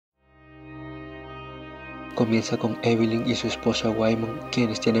Comienza con Evelyn y su esposa Wyman,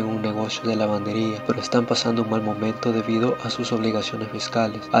 quienes tienen un negocio de lavandería, pero están pasando un mal momento debido a sus obligaciones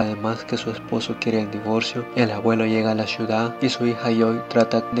fiscales. Además que su esposo quiere el divorcio, el abuelo llega a la ciudad y su hija Joy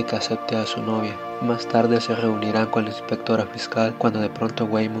trata de que acepte a su novia. Más tarde se reunirán con la inspectora fiscal cuando de pronto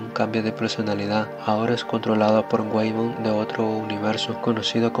Waymon cambia de personalidad. Ahora es controlado por Waymon de otro universo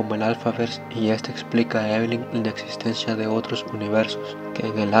conocido como el Alphaverse, y este explica a Evelyn la existencia de otros universos, que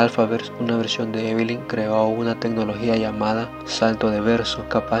en el Alphaverse una versión de Evelyn creó una tecnología llamada salto de verso,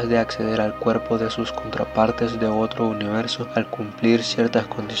 capaz de acceder al cuerpo de sus contrapartes de otro universo al cumplir ciertas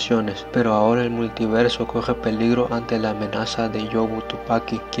condiciones. Pero ahora el multiverso corre peligro ante la amenaza de Yobu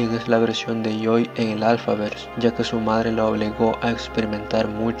Tupaki, quien es la versión de Joy en el Alphaverse, ya que su madre la obligó a experimentar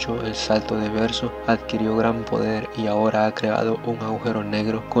mucho el salto de verso, adquirió gran poder y ahora ha creado un agujero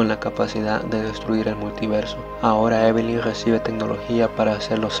negro con la capacidad de destruir el multiverso. Ahora Evelyn recibe tecnología para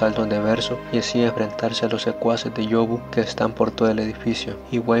hacer los saltos de verso y así enfrentarse a los secuaces de Yobu que están por todo el edificio,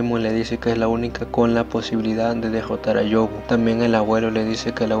 y Waymon le dice que es la única con la posibilidad de derrotar a Yobu. También el abuelo le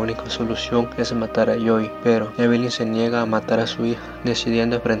dice que la única solución es matar a Joy, pero Evelyn se niega a matar a su hija,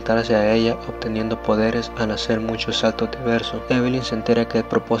 decidiendo enfrentarse a ella obteniendo poderes al hacer muchos saltos de verso. Evelyn se entera que el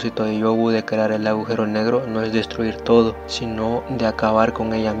propósito de Yobu de crear el agujero negro no es destruir todo, sino de acabar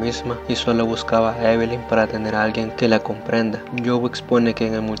con ella misma, y solo buscaba a Evelyn para tener a alguien que la comprenda. Yobu expone que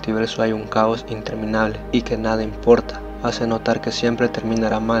en el multiverso hay un caos interminable y que nada importa. Hace notar que siempre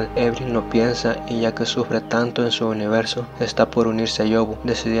terminará mal. Evelyn lo piensa y ya que sufre tanto en su universo, está por unirse a Yobu,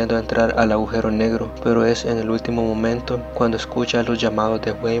 decidiendo entrar al agujero negro, pero es en el último momento cuando escucha los llamados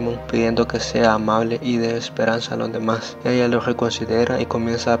de Waymon pidiendo que sea amable y dé esperanza a los demás. Ella lo reconsidera y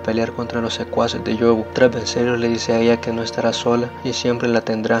comienza a pelear contra los secuaces de Yobu. Tras vencerlos le dice a ella que no estará sola y siempre la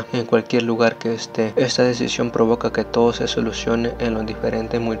tendrá en cualquier lugar que esté. Esta decisión provoca que todo se solucione en los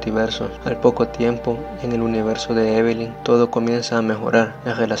diferentes multiversos. Al poco tiempo, en el universo de Evelyn, todo comienza a mejorar.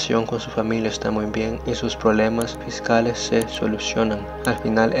 La relación con su familia está muy bien y sus problemas fiscales se solucionan. Al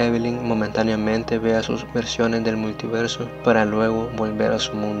final Evelyn momentáneamente ve a sus versiones del multiverso para luego volver a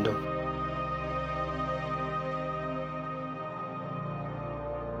su mundo.